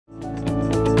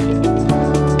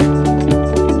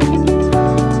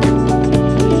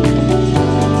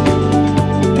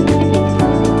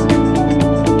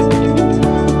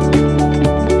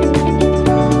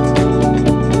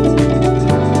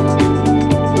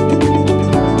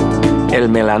El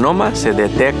melanoma se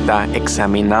detecta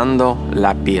examinando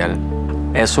la piel.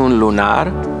 ¿Es un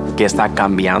lunar que está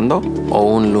cambiando o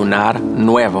un lunar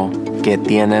nuevo que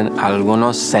tienen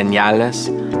algunos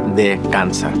señales de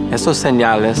cáncer? Estos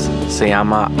señales se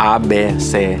llaman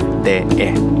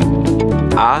ABCDE.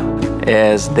 A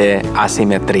es de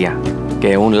asimetría,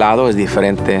 que un lado es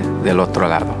diferente del otro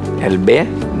lado. El B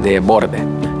de borde.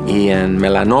 Y en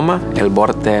melanoma el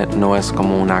borde no es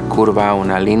como una curva,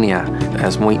 una línea,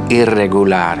 es muy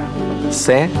irregular.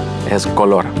 C es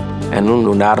color. En un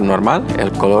lunar normal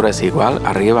el color es igual,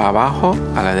 arriba, abajo,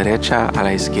 a la derecha, a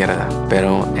la izquierda.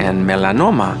 Pero en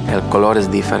melanoma el color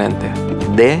es diferente.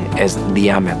 D es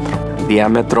diámetro.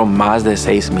 Diámetro más de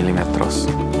 6 milímetros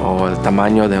o el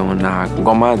tamaño de una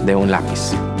goma de un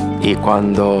lápiz. Y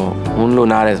cuando un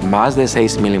lunar es más de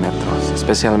 6 milímetros,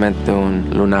 especialmente un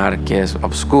lunar que es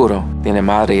oscuro, tiene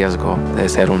más riesgo de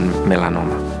ser un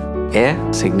melanoma. E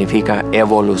significa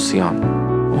evolución.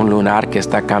 Un lunar que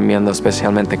está cambiando,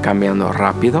 especialmente cambiando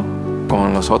rápido,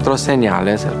 con los otros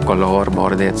señales, el color,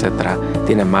 borde, etc.,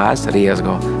 tiene más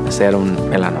riesgo de ser un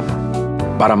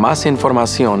melanoma. Para más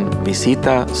información,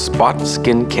 visita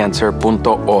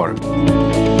spotskincancer.org.